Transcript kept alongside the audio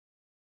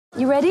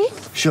You ready?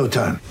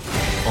 Showtime.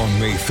 On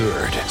May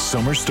 3rd,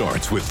 summer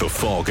starts with The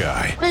Fall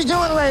Guy. Let's do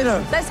it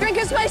later. Let's drink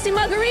a spicy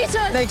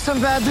margarita. Make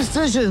some bad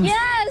decisions.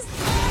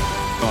 Yes!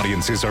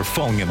 Audiences are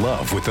falling in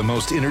love with the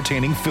most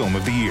entertaining film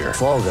of the year.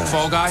 Fall Guy.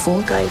 Fall Guy?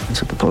 Fall Guy.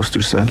 That's what the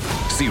poster said.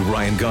 See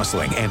Ryan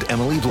Gosling and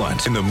Emily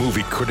Blunt in the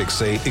movie critics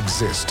say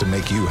exists to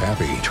make you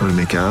happy. Trying to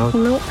make it out?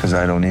 Nope. Because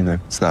I don't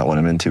either. It's not what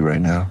I'm into right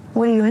now.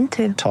 What are you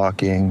into?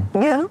 Talking.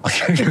 Yeah.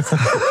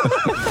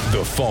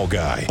 The Fall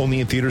Guy.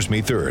 Only in theaters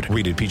May 3rd.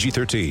 Rated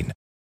PG-13.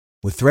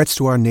 With threats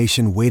to our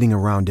nation waiting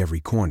around every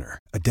corner,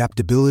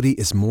 adaptability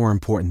is more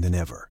important than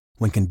ever.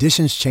 When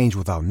conditions change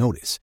without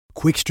notice,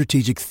 quick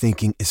strategic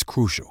thinking is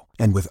crucial.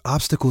 And with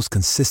obstacles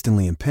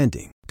consistently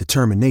impending,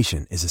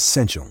 determination is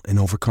essential in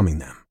overcoming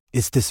them.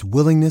 It's this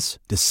willingness,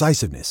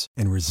 decisiveness,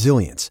 and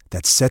resilience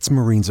that sets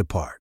Marines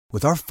apart.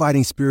 With our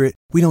fighting spirit,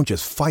 we don't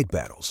just fight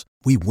battles,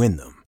 we win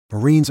them.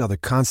 Marines are the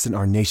constant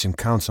our nation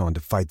counts on to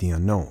fight the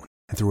unknown.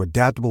 And through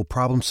adaptable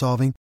problem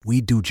solving,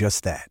 we do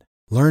just that.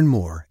 Learn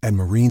more at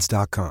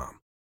marines.com.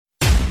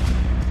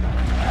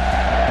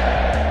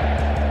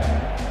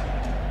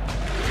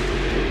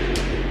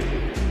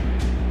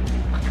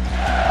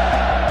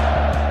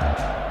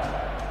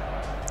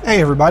 Hey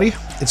everybody,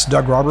 it's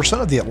Doug Robertson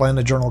of the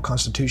Atlanta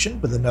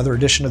Journal-Constitution with another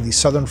edition of the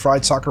Southern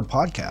Fried Soccer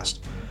Podcast.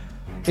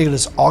 It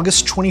is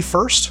August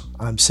 21st.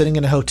 I'm sitting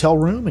in a hotel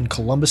room in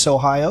Columbus,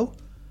 Ohio,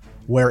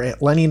 where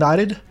Atlanta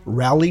United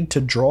rallied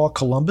to draw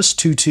Columbus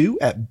 2-2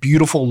 at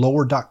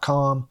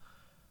beautifullower.com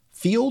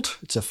field.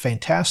 It's a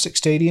fantastic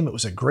stadium. It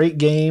was a great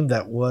game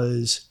that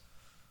was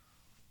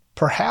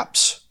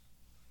perhaps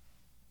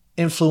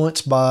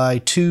influenced by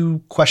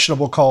two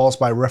questionable calls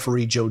by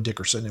referee Joe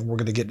Dickerson, and we're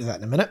going to get to that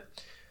in a minute.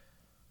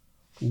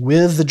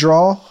 With the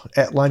draw,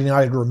 Atlanta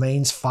United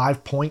remains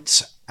 5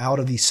 points out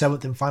of the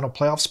seventh and final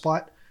playoff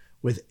spot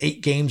with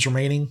 8 games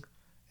remaining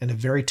and a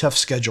very tough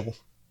schedule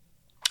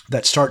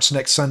that starts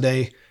next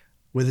Sunday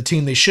with a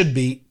team they should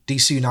beat,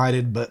 DC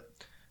United, but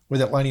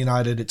with Atlanta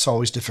United, it's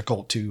always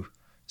difficult to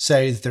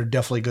say that they're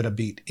definitely going to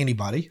beat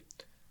anybody.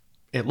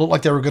 It looked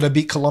like they were going to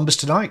beat Columbus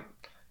tonight.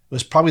 It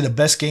was probably the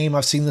best game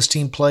I've seen this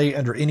team play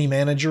under any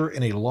manager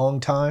in a long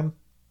time.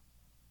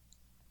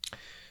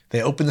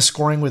 They opened the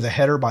scoring with a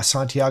header by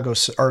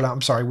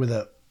with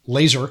a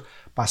laser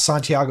by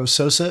Santiago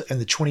Sosa in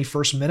the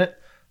 21st minute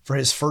for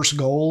his first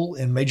goal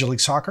in Major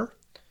League Soccer.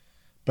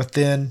 But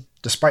then,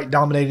 despite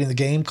dominating the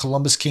game,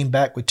 Columbus came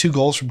back with 2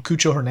 goals from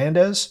Cucho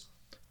Hernandez.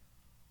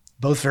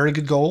 Both very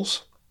good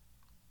goals.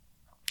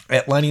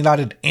 Atlanta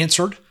United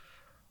answered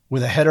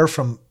with a header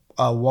from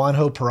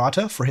Juanjo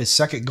Purata for his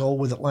second goal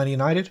with Atlanta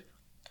United.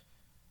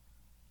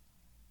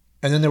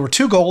 And then there were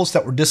 2 goals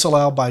that were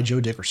disallowed by Joe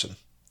Dickerson.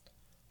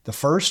 The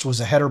first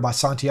was a header by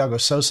Santiago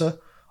Sosa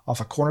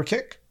off a corner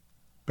kick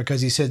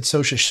because he said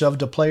Sosa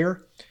shoved a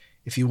player.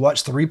 If you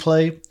watch the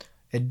replay,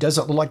 it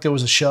doesn't look like there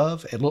was a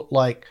shove. It looked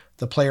like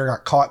the player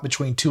got caught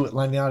between 2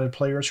 Atlanta United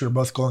players who were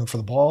both going for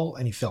the ball,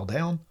 and he fell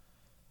down.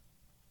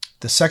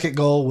 The second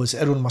goal was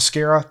Edwin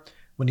Mosquera.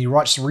 When he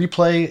watched the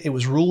replay, it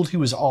was ruled he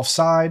was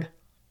offside.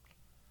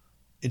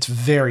 It's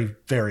very,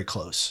 very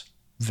close.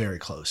 Very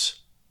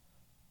close.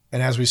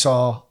 And as we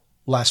saw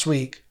last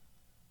week,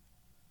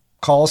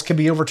 calls can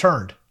be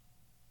overturned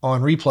on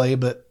replay,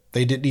 but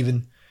they didn't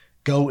even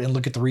go and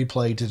look at the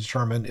replay to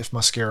determine if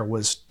Mosquera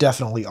was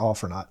definitely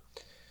off or not.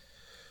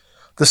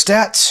 The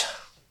stats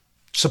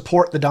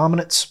support the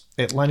dominance.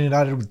 Atlanta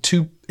United with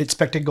 2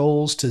 expected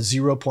goals to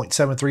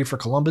 0.73 for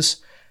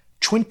Columbus.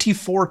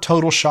 24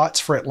 total shots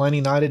for Atlanta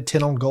United,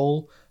 10 on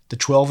goal, to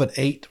 12 and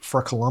 8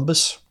 for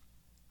Columbus.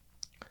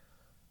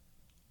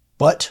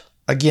 But,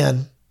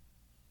 again,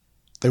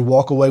 they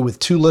walk away with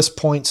 2 less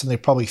points than they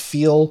probably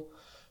feel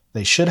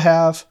they should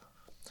have.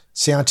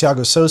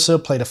 Santiago Sosa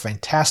played a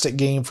fantastic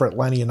game for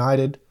Atlanta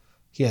United.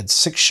 He had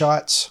 6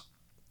 shots.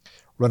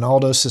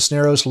 Ronaldo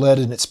Cisneros led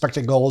in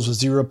expected goals with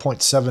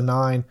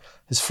 0.79.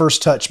 His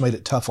first touch made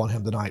it tough on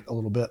him tonight a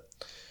little bit.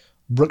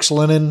 Brooks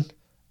Lennon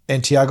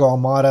and Thiago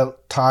Almada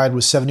tied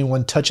with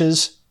 71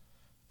 touches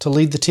to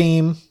lead the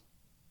team.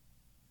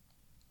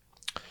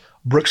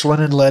 Brooks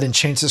Lennon led in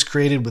chances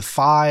created with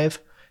 5.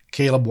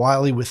 Caleb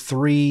Wiley with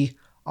 3.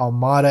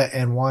 Almada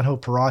and Juanjo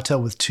Purata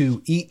with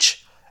 2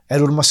 each.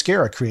 Edwin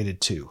Mosquera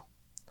created 2.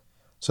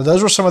 So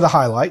those were some of the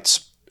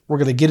highlights. We're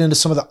going to get into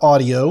some of the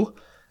audio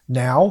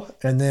now,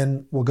 and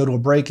then we'll go to a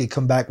break and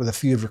come back with a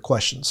few of your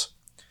questions.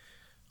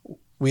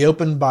 We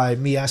opened by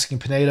me asking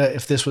Pineda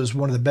if this was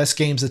one of the best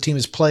games the team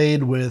has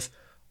played with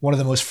one of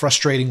the most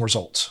frustrating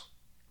results.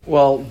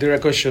 Well,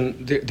 direct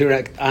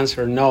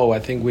answer, no. I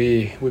think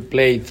we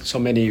played so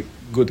many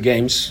good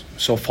games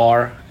so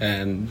far,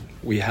 and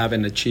we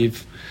haven't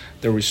achieved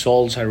the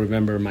results. I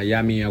remember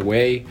Miami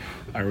away.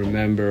 I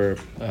remember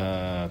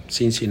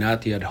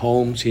Cincinnati at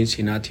home,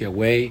 Cincinnati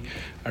away.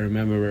 I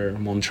remember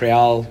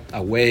Montreal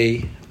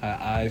away.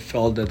 I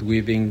felt that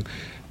we've been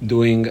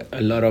doing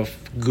a lot of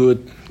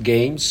good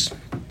games,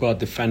 but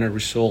the final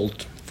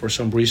result, for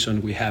some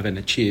reason, we haven't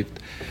achieved.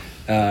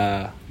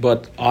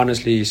 But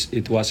honestly,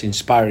 it was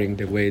inspiring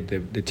the way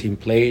the team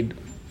played,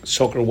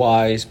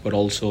 soccer-wise, but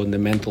also on the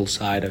mental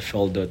side. I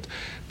felt that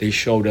They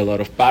showed a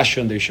lot of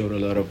passion. They showed a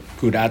lot of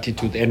good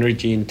attitude,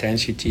 energy,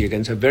 intensity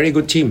against a very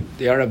good team.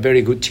 They are a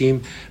very good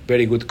team,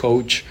 very good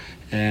coach.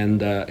 And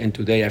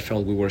today I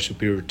felt we were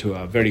superior to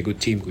a very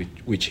good team,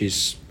 which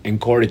is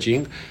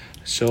encouraging.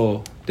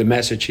 So the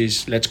message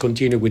is, let's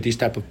continue with this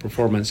type of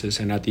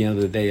performances. And at the end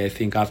of the day, I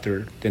think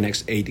after the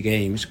next 8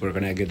 games, we're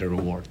going to get a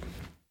reward.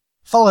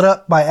 Followed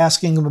up by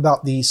asking him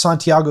about the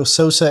Santiago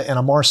Sosa and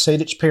Amar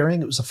Sejdic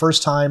pairing. It was the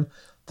first time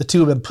the two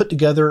have been put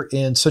together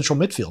in central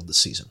midfield this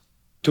season.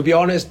 To be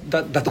honest,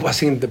 that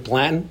wasn't the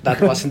plan.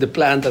 That wasn't the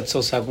plan that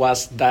Sosa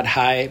was that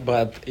high,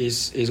 but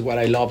is what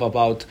I love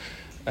about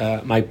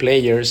my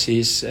players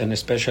is, and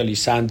especially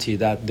Santi,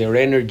 that their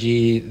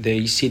energy,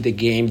 they see the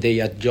game,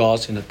 they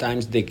adjust, and at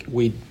times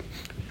we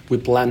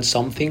plan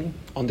something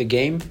on the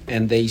game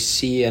and they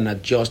see and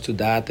adjust to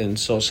that. And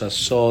Sosa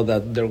saw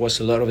that there was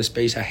a lot of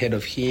space ahead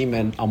of him,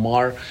 and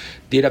Amar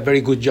did a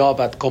very good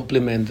job at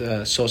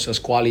complement Sosa's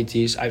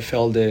qualities. I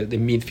felt the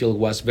midfield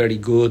was very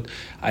good.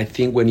 I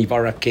think when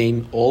Ibarra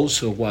came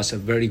also was a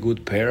very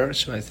good pair.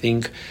 So I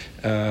think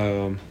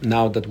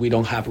now that we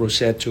don't have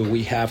Rossetto,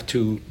 we have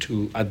to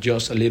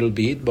adjust a little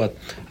bit. But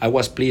I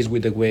was pleased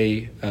with the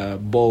way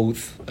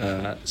both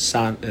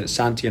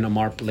Santi and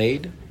Amar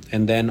played,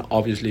 and then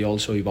obviously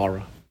also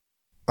Ibarra.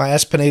 I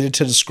asked Pineda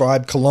to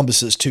describe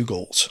Columbus's 2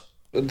 goals.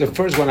 The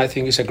first one, I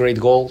think, is a great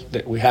goal.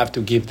 That we have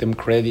to give them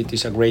credit.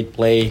 It's a great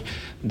play.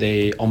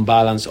 They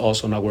unbalance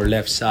us on our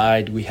left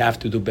side. We have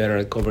to do better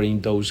at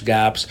covering those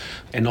gaps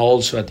and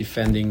also at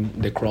defending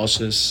the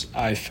crosses.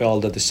 I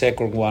felt that the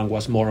second one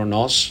was more on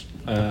us,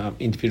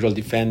 individual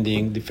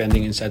defending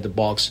inside the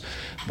box.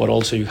 But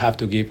also you have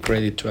to give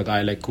credit to a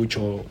guy like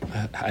Cucho.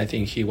 I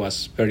think he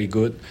was very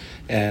good,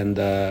 and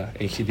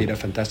he did a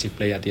fantastic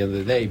play at the end of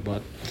the day.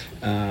 But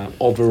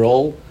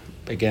overall,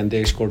 again,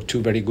 they scored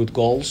 2 very good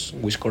goals.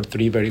 We scored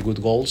 3 very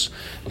good goals,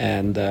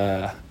 and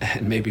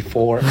maybe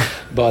 4.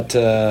 But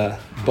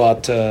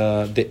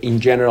in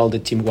general, the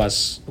team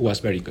was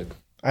very good.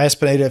 I asked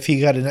Pineda if he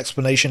got an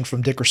explanation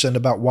from Dickerson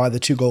about why the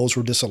 2 goals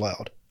were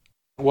disallowed.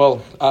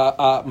 Well,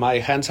 my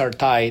hands are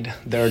tied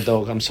there,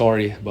 Doug. I'm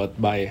sorry, but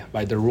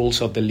by the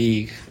rules of the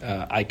league,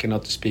 I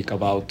cannot speak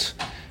about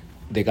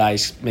the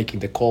guys making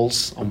the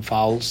calls on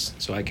fouls.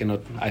 So I cannot.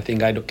 I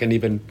think I can't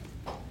even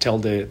tell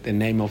the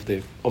name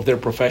of their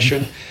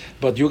profession.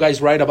 But you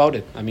guys write about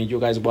it. I mean, you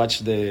guys watch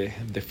the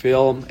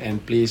film,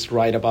 and please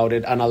write about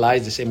it.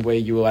 Analyze the same way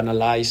you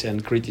analyze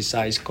and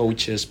criticize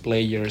coaches,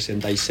 players,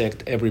 and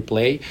dissect every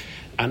play.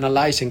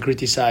 Analyze and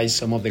criticize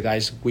some of the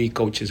guys we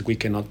coaches we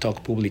cannot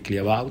talk publicly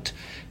about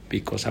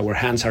because our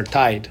hands are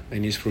tied,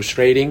 and it's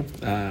frustrating.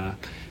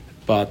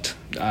 But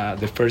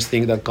the first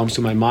thing that comes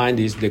to my mind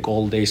is the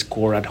goal they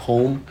score at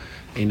home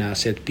in a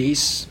set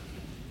piece,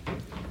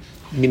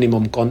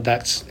 minimum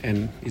contacts,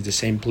 and it's the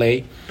same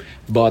play.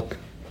 But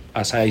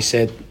as I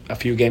said a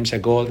few games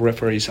ago,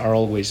 referees are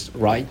always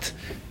right,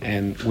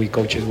 and we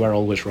coaches were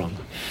always wrong.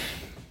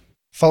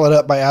 Followed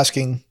up by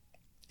asking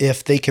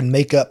if they can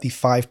make up the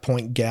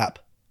 5-point gap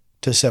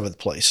to 7th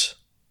place.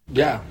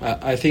 Yeah,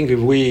 I think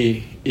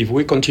if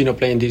we continue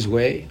playing this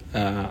way,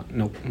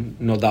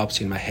 no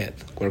doubts in my head,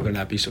 we're going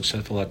to be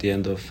successful at the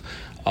end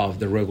of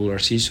the regular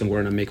season.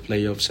 We're going to make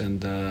playoffs,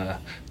 and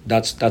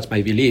that's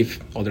my belief.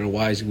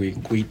 Otherwise, we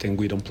quit and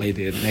we don't play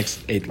the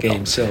next 8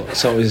 games. So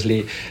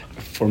obviously,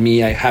 for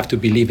me, I have to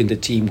believe in the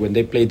team. When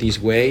they play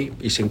this way,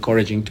 it's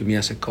encouraging to me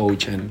as a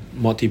coach and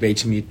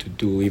motivates me to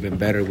do even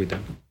better with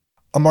them.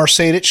 Amar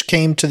Sejdic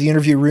came to the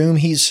interview room.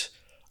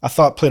 I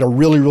thought, played a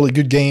really, really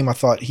good game. I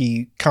thought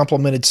he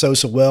complimented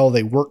Sosa well.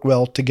 They worked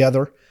well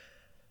together.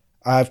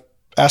 I've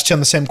asked him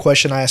the same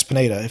question I asked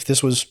Pineda, if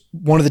this was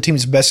one of the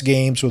team's best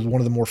games with one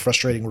of the more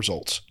frustrating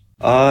results.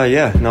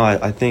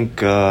 I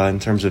think in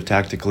terms of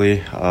tactically,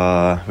 we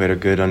had a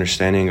good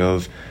understanding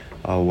of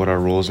what our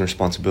roles and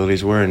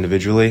responsibilities were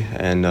individually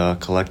and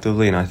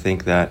collectively, and I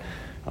think that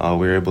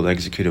we were able to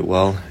execute it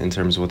well in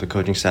terms of what the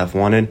coaching staff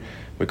wanted.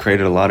 We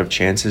created a lot of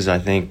chances. I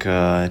think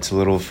it's a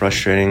little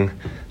frustrating,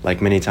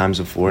 like many times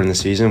before in the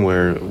season,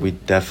 where we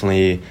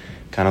definitely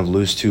kind of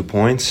lose 2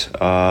 points.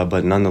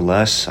 But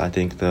nonetheless, I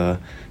think the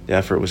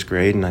effort was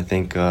great, and I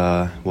think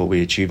what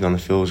we achieved on the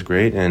field was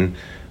great. And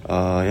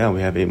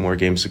we have 8 more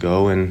games to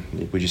go, and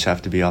we just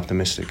have to be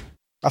optimistic.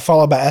 I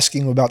followed by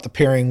asking him about the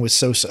pairing with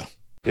Sosa.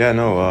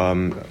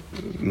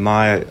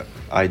 My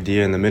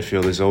idea in the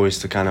midfield is always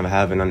to kind of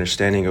have an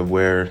understanding of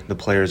where the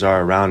players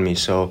are around me.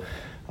 So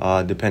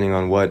depending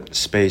on what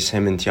space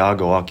him and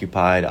Thiago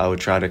occupied, I would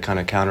try to kind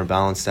of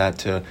counterbalance that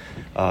to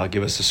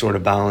give us a sort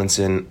of balance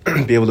and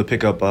be able to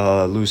pick up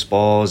loose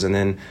balls and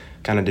then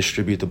kind of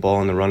distribute the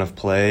ball in the run of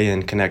play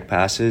and connect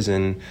passes.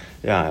 And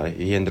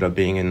he ended up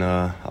being in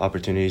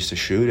opportunities to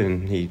shoot,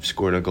 and he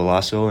scored a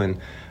golazo, and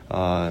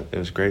it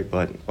was great.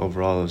 But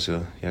overall, it was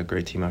a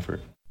great team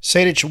effort.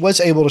 Sejdic was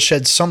able to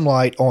shed some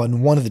light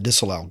on one of the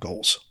disallowed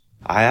goals.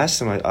 I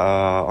asked him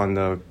on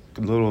the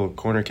little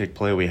corner kick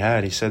play we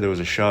had, he said there was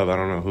a shove. I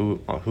don't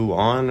know who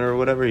on or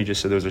whatever. He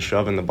just said there was a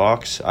shove in the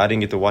box. I didn't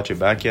get to watch it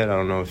back yet. I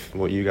don't know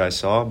what you guys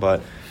saw,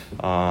 but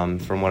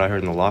from what I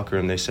heard in the locker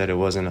room, they said it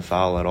wasn't a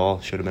foul at all.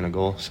 Should have been a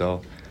goal.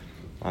 So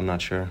I'm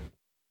not sure.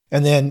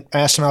 And then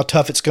asked him how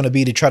tough it's going to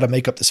be to try to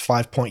make up this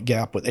 5-point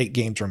gap with 8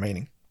 games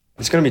remaining.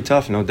 It's going to be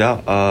tough, no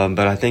doubt.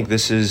 But I think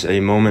this is a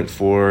moment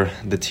for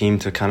the team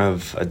to kind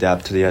of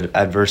adapt to the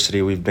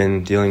adversity we've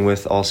been dealing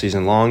with all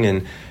season long,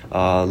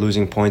 and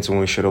losing points when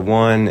we should have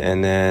won,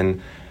 and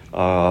then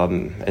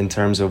in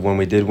terms of when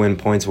we did win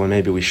points when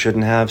maybe we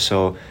shouldn't have.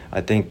 So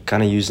I think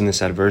kind of using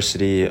this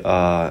adversity,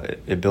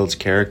 it builds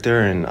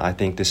character, and I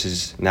think this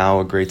is now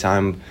a great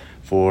time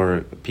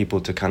for people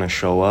to kind of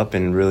show up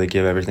and really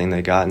give everything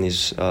they got in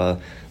these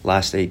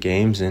last 8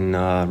 games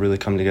and really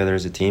come together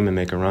as a team and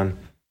make a run.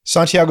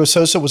 Santiago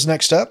Sosa was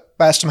next up.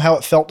 Asked him how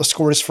it felt to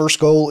score his first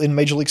goal in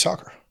Major League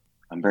Soccer.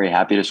 I'm very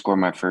happy to score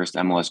my first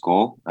MLS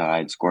goal.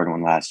 I'd scored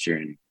one last year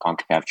in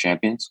CONCACAF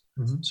Champions,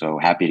 so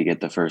happy to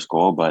get the first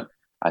goal. But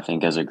I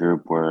think as a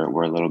group,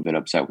 we're a little bit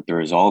upset with the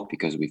result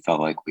because we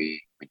felt like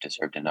we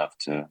deserved enough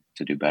to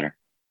do better.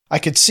 I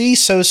could see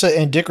Sosa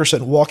and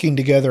Dickerson walking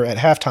together at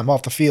halftime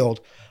off the field.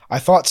 I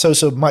thought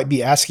Sosa might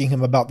be asking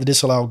him about the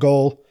disallowed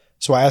goal,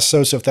 so I asked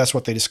Sosa if that's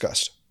what they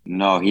discussed.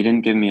 No, he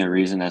didn't give me a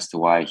reason as to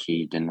why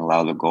he didn't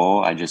allow the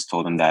goal. I just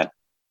told him that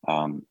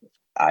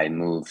I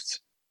moved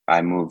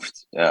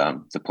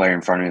the player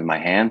in front of me with my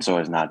hand so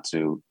as not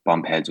to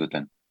bump heads with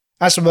him.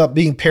 I asked him about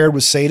being paired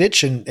with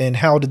Sejdic and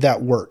how did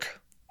that work?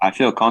 I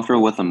feel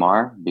comfortable with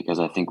Amar because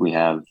I think we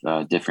have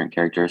different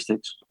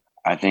characteristics.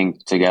 I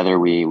think together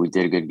we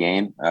did a good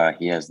game.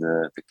 He has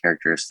the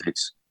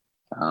characteristics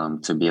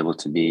to be able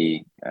to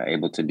be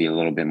a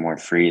little bit more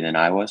free than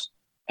I was.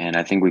 And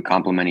I think we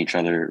complement each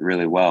other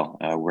really well.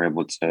 We're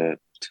able to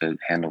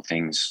handle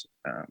things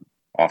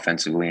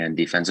offensively and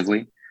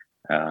defensively.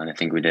 And I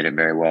think we did it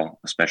very well,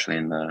 especially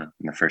in the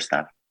first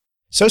half.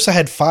 Sosa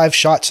had 5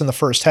 shots in the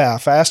first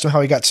half. I asked him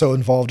how he got so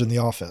involved in the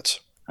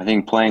offense. I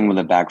think playing with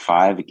a back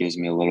 5, it gives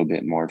me a little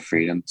bit more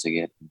freedom to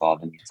get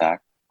involved in the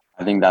attack.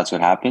 I think that's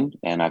what happened,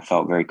 and I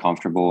felt very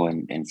comfortable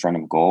in front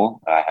of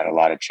goal. I had a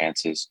lot of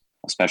chances,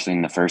 especially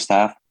in the first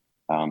half,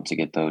 to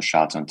get those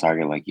shots on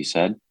target, like you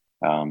said.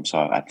 So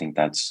I think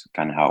that's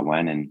kind of how it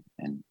went, and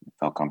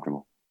felt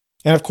comfortable.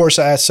 And, of course,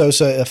 I asked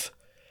Sosa if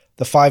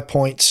the 5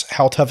 points,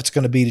 how tough it's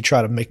going to be to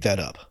try to make that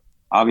up.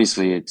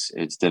 Obviously,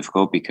 it's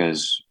difficult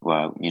because,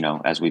 well,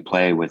 as we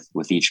play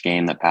with each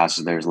game that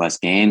passes, there's less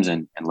games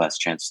and less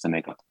chances to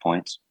make up the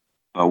points.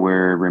 But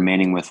we're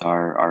remaining with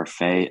our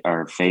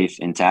faith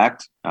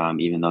intact,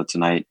 even though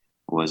tonight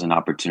was an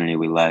opportunity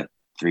we let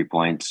 3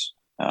 points,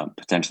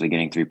 potentially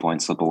getting 3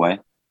 points slip away.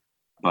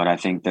 But I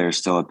think there's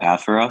still a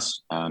path for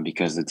us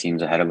because the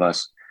teams ahead of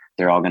us,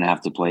 they're all going to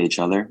have to play each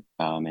other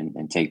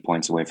and take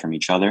points away from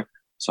each other.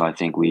 So I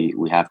think we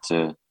have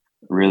to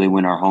really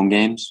win our home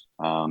games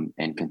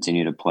and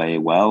continue to play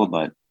well,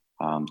 but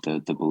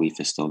the belief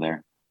is still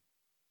there.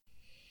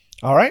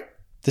 All right.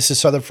 This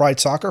is Southern Fried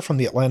Soccer from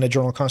the Atlanta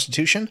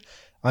Journal-Constitution.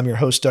 I'm your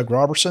host, Doug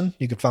Robertson.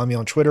 You can find me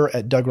on Twitter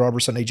at Doug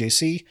Robertson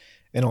AJC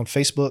and on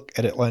Facebook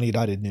at Atlanta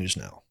United News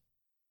Now.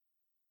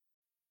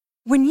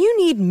 When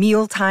you need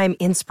mealtime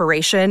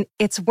inspiration,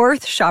 it's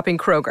worth shopping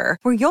Kroger,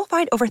 where you'll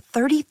find over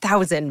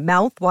 30,000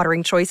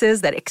 mouth-watering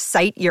choices that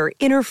excite your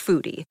inner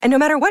foodie. And no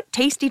matter what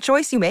tasty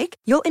choice you make,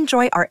 you'll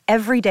enjoy our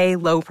everyday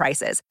low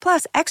prices,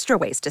 plus extra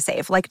ways to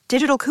save, like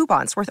digital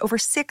coupons worth over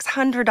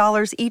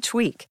 $600 each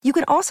week. You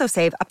can also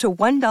save up to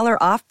 $1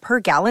 off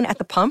per gallon at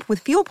the pump with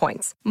fuel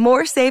points.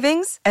 More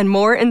savings and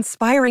more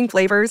inspiring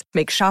flavors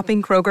make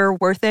shopping Kroger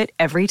worth it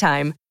every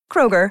time.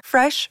 Kroger,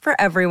 fresh for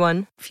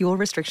everyone. Fuel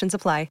restrictions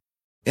apply.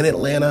 In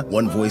Atlanta,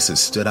 one voice has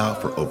stood out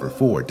for over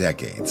 4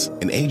 decades.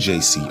 An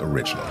AJC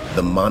original,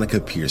 The Monica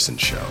Pearson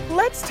Show.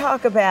 Let's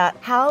talk about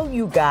how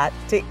you got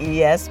to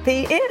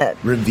ESPN.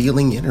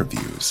 Revealing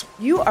interviews.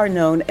 You are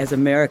known as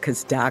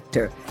America's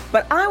doctor,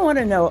 but I want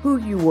to know who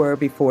you were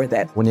before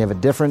that. When you have a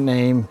different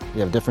name, you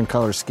have different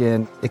color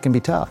skin, it can be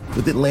tough.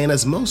 With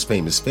Atlanta's most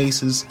famous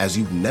faces as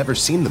you've never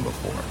seen them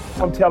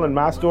before. I'm telling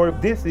my story.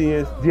 This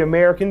is the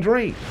American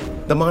dream.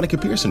 The Monica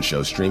Pearson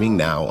Show, streaming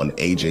now on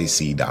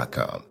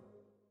AJC.com.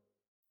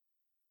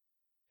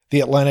 The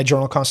Atlanta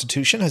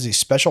Journal-Constitution has a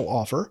special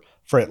offer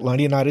for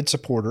Atlanta United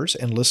supporters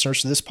and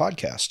listeners to this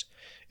podcast.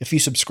 If you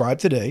subscribe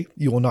today,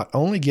 you will not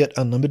only get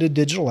unlimited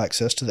digital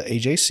access to the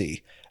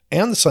AJC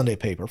and the Sunday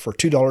paper for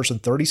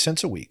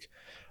 $2.30 a week,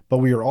 but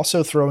we are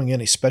also throwing in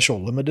a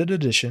special limited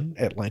edition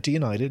Atlanta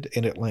United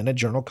and Atlanta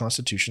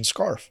Journal-Constitution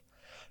scarf.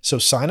 So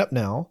sign up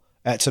now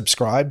at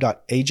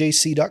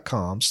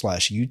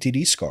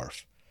subscribe.ajc.com/UTD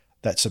scarf.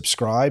 That's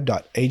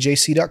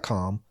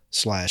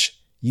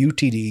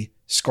subscribe.ajc.com/UTD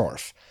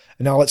scarf.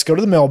 And now let's go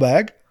to the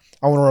mailbag.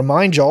 I want to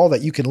remind y'all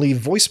that you can leave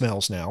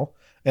voicemails now,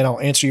 and I'll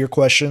answer your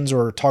questions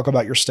or talk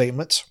about your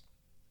statements.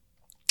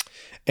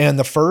 And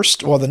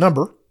the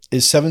number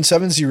is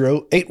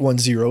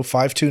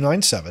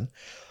 770-810-5297.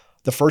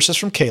 The first is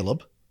from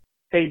Caleb.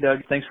 Hey, Doug.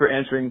 Thanks for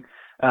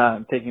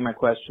taking my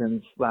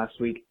questions last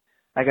week.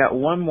 I got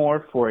one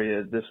more for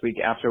you this week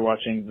after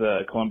watching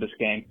the Columbus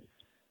game.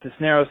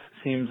 Cisneros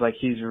seems like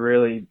he's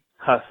really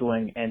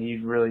hustling, and he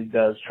really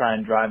does try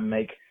and drive and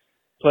make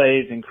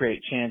plays and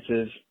create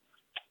chances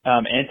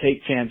and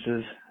take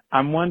chances.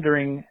 I'm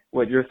wondering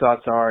what your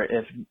thoughts are.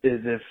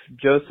 If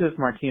Joseph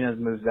Martinez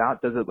moves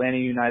out, does Atlanta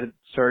United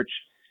search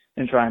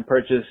and try and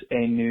purchase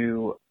a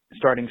new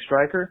starting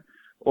striker,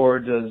 or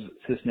does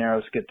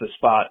Cisneros get the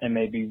spot and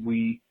maybe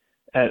we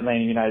at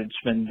Atlanta United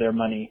spend their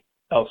money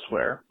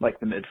elsewhere, like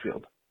the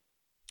midfield?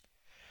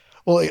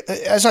 Well,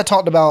 as I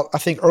talked about, I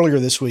think earlier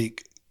this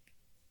week,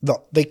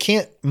 they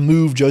can't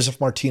move Joseph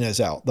Martinez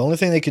out. The only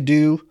thing they could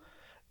do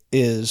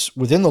is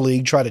within the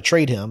league try to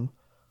trade him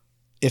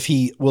if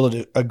he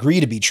will agree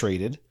to be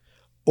traded,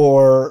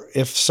 or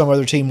if some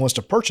other team wants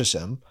to purchase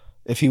him,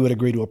 if he would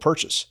agree to a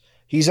purchase.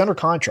 He's under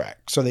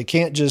contract, so they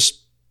can't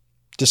just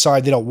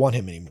decide they don't want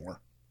him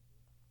anymore.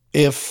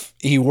 If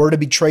he were to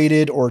be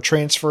traded or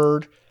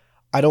transferred,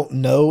 I don't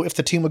know if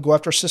the team would go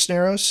after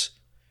Cisneros.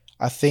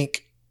 I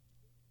think,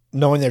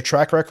 knowing their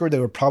track record, they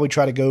would probably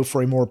try to go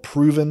for a more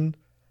proven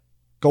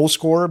goal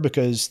scorer,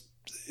 because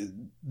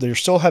they're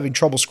still having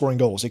trouble scoring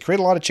goals. They create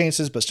a lot of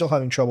chances, but still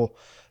having trouble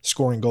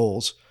scoring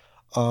goals.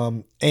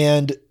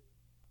 And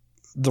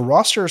the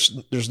rosters,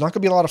 there's not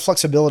going to be a lot of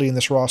flexibility in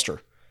this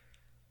roster.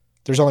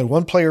 There's only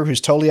one player who's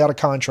totally out of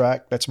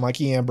contract. That's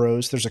Mikey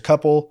Ambrose. There's a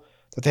couple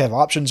that they have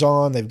options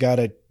on. They've got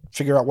to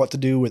figure out what to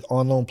do with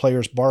on-loan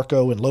players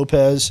Barco and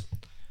Lopez.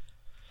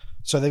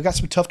 So they've got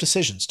some tough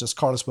decisions. Does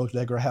Carlos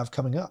Bocanegra have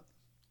coming up?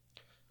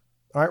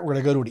 All right, we're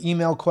going to go to an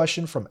email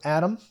question from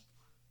Adam,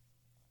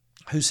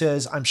 who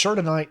says, I'm sure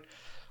tonight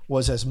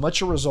was as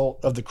much a result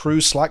of the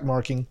crew's slack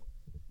marking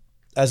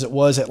as it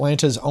was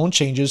Atlanta's own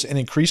changes and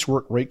increased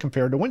work rate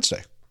compared to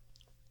Wednesday.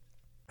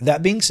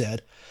 That being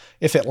said,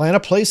 if Atlanta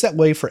plays that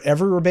way for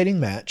every remaining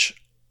match,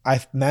 I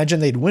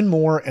imagine they'd win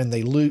more than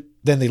they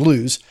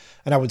lose,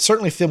 and I would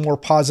certainly feel more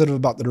positive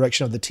about the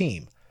direction of the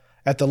team.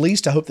 At the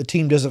least, I hope the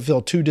team doesn't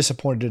feel too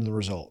disappointed in the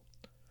result.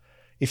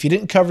 If you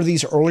didn't cover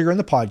these earlier in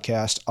the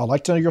podcast, I'd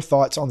like to know your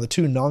thoughts on the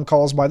 2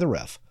 non-calls by the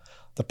ref,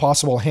 the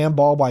possible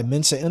handball by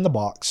Mensah in the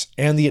box,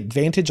 and the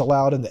advantage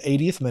allowed in the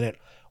 80th minute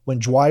when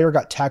Dwyer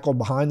got tackled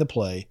behind the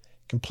play,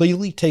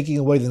 completely taking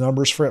away the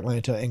numbers for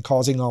Atlanta and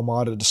causing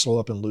Almada to slow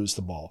up and lose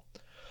the ball.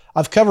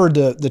 I've covered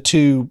the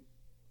 2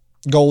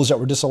 goals that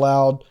were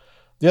disallowed.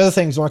 The other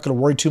things I'm not going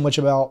to worry too much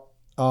about.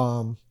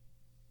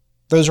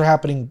 Those are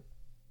happening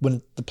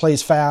when the play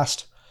is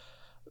fast.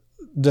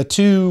 The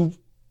 2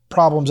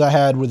 problems I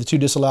had with the 2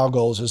 disallowed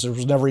goals is there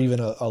was never even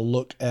a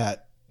look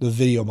at the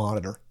video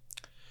monitor.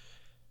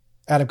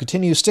 Adam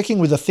continues, sticking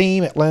with the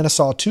theme, Atlanta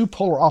saw 2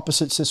 polar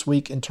opposites this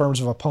week in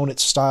terms of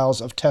opponents' styles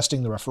of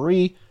testing the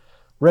referee.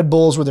 Red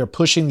Bulls were there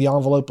pushing the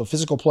envelope of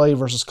physical play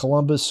versus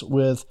Columbus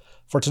with,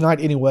 for tonight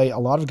anyway, a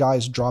lot of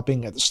guys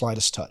dropping at the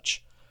slightest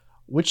touch.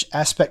 Which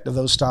aspect of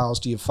those styles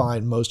do you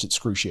find most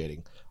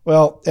excruciating?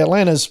 Well,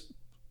 Atlanta's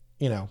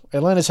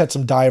had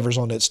some divers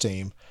on its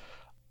team.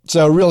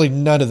 So really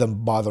none of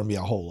them bother me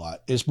a whole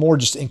lot. It's more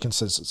just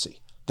inconsistency.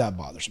 That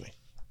bothers me.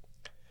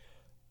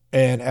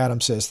 And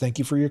Adam says, thank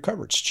you for your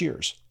coverage.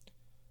 Cheers.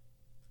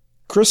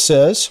 Chris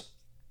says,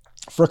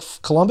 for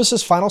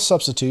Columbus's final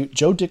substitute,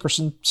 Joe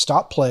Dickerson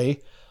stopped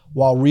play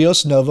while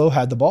Rios Novo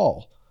had the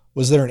ball.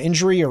 Was there an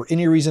injury or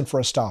any reason for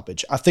a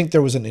stoppage? I think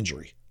there was an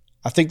injury.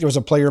 I think there was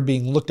a player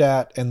being looked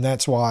at, and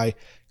that's why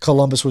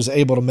Columbus was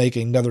able to make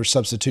another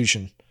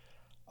substitution.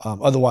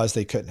 Otherwise,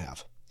 they couldn't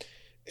have.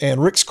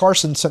 And Rick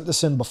Carson sent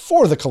this in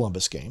before the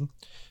Columbus game.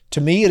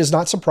 To me, it is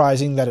not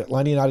surprising that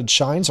Atlanta United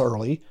shines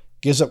early,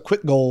 gives up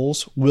quick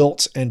goals,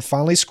 wilts, and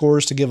finally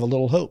scores to give a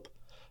little hope.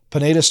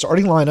 Pineda's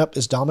starting lineup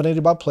is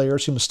dominated by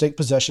players who mistake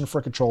possession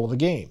for control of a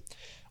game.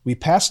 We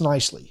pass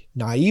nicely,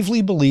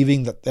 naively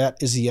believing that that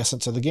is the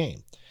essence of the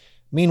game.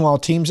 Meanwhile,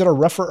 teams that are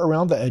rougher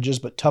around the edges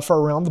but tougher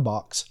around the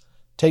box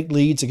take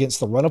leads against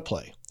the run of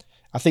play.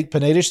 I think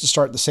Pineda should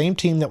start the same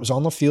team that was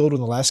on the field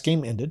when the last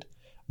game ended.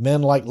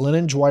 Men like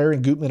Lennon, Dwyer,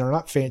 and Gutman are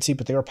not fancy,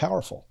 but they are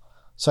powerful.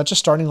 Such a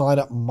starting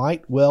lineup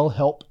might well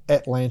help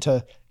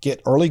Atlanta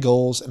get early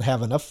goals and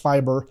have enough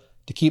fiber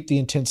to keep the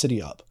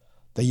intensity up.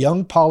 The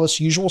young, polished,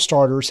 usual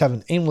starters have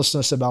an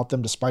aimlessness about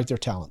them despite their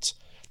talents.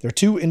 They're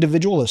too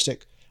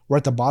individualistic. We're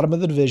at the bottom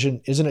of the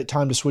division. Isn't it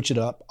time to switch it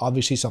up?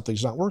 Obviously,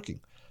 something's not working.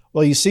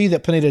 Well, you see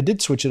that Pineda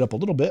did switch it up a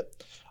little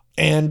bit,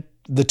 and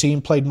the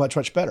team played much,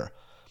 much better.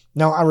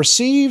 Now, I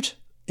received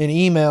an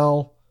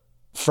email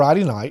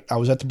Friday night. I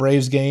was at the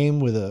Braves game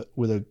with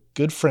a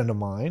good friend of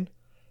mine,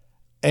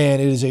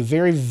 and it is a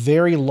very,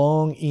 very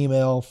long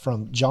email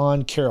from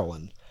John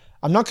Carolyn.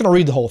 I'm not going to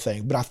read the whole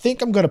thing, but I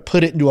think I'm going to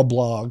put it into a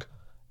blog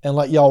and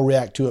let y'all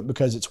react to it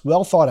because it's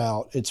well thought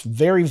out. It's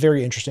very,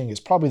 very interesting. It's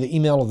probably the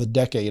email of the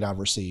decade I've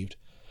received.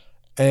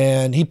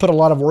 And he put a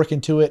lot of work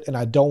into it, and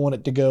I don't want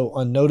it to go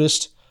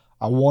unnoticed.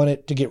 I want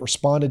it to get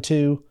responded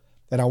to,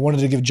 and I wanted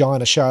to give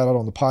John a shout out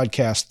on the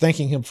podcast,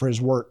 thanking him for his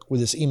work with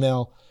this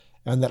email,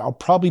 and that I'll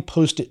probably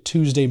post it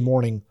Tuesday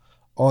morning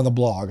on the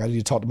blog. I need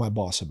to talk to my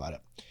boss about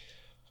it.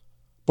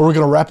 But we're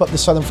going to wrap up the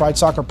Southern Fried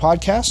Soccer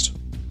podcast.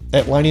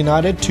 Atlanta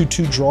United,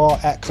 2-2 draw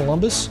at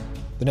Columbus.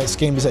 The next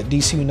game is at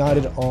DC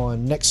United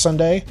on next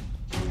Sunday.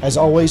 As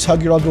always,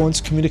 hug your loved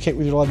ones, communicate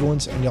with your loved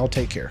ones, and y'all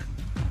take care.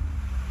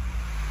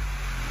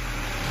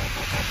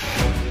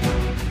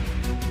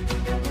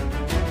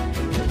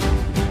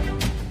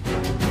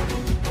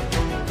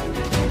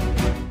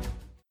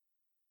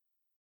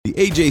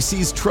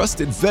 AJC's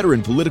trusted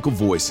veteran political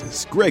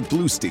voices, Greg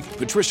Bluestein,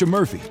 Patricia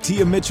Murphy,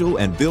 Tia Mitchell,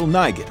 and Bill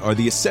Nygut, are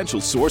the essential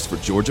source for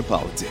Georgia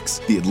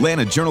politics. The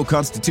Atlanta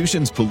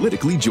Journal-Constitution's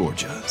Politically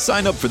Georgia.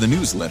 Sign up for the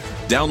newsletter,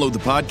 download the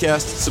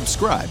podcast,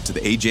 subscribe to the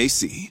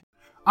AJC.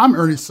 I'm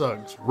Ernie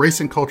Suggs, race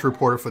and culture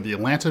reporter for the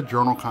Atlanta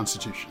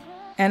Journal-Constitution.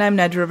 And I'm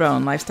Nedra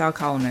Bone, lifestyle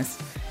columnist.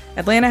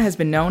 Atlanta has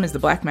been known as the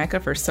Black Mecca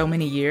for so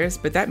many years,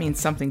 but that means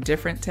something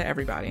different to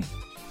everybody.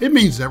 It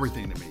means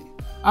everything to me.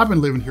 I've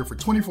been living here for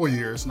 24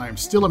 years, and I am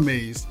still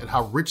amazed at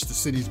how rich the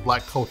city's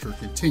Black culture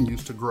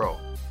continues to grow.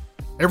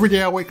 Every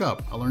day I wake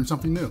up, I learn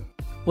something new.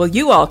 Well,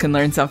 you all can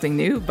learn something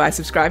new by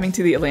subscribing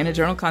to the Atlanta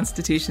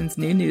Journal-Constitution's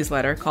new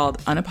newsletter called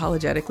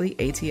Unapologetically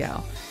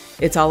ATL.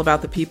 It's all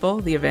about the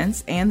people, the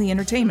events, and the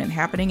entertainment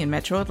happening in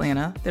Metro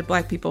Atlanta that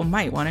Black people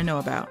might want to know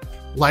about.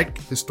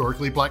 Like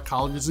historically Black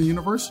colleges and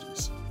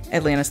universities.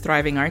 Atlanta's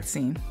thriving art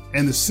scene.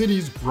 And the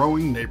city's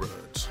growing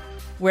neighborhoods.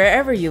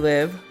 Wherever you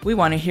live, we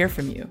want to hear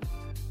from you.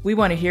 We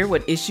want to hear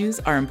what issues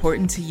are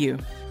important to you.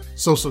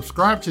 So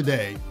subscribe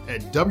today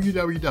at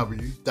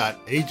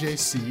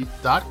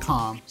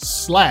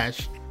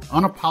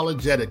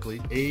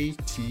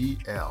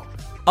www.ajc.com/unapologeticallyatl.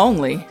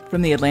 Only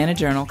from the Atlanta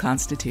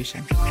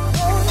Journal-Constitution.